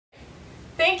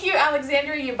Thank you,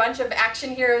 Alexandria, you bunch of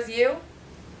action heroes, you.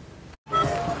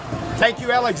 Thank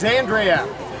you, Alexandria.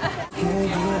 Thank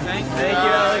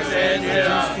you,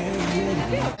 Alexandria.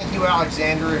 Thank you,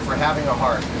 Alexandria, for having a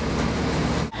heart.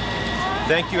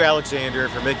 Thank you, Alexandria,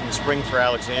 for making Spring for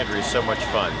Alexandria so much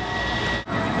fun.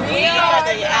 We are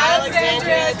the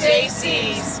Alexandria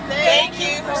JCs. Thank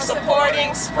you for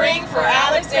supporting Spring for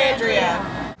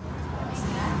Alexandria.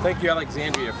 Thank you,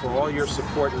 Alexandria, for all your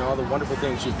support and all the wonderful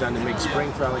things you've done to make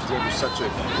Spring for Alexandria such a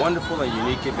wonderful and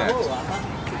unique event.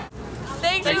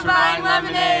 Thanks for buying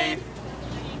lemonade.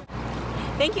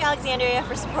 Thank you, Alexandria,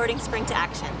 for supporting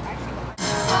Spring2ACTion.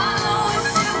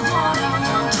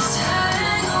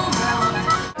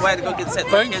 Way to go get set.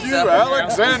 Thank you,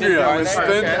 Alexandria. It's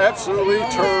been absolutely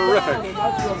terrific.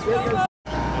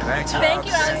 Thank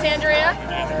you, Alexandria.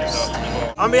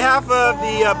 On behalf of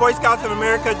the Boy Scouts of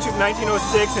America, Troop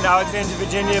 1906 in Alexandria,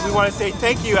 Virginia, we want to say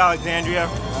thank you, Alexandria.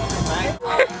 No,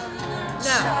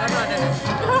 I'm not in it.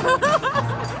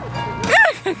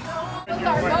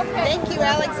 Thank you,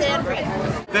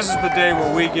 Alexandria. This is the day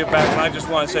where we give back, and I just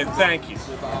want to say thank you.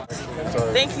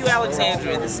 Thank you,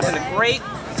 Alexandria. This has been a great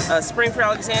Spring for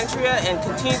Alexandria, and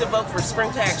continue to vote for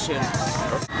Spring2ACTion.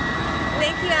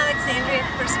 Thank you, Alexandria,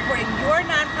 for supporting your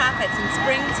nonprofits in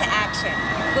Spring2ACTion.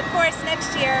 Look for us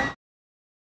next year.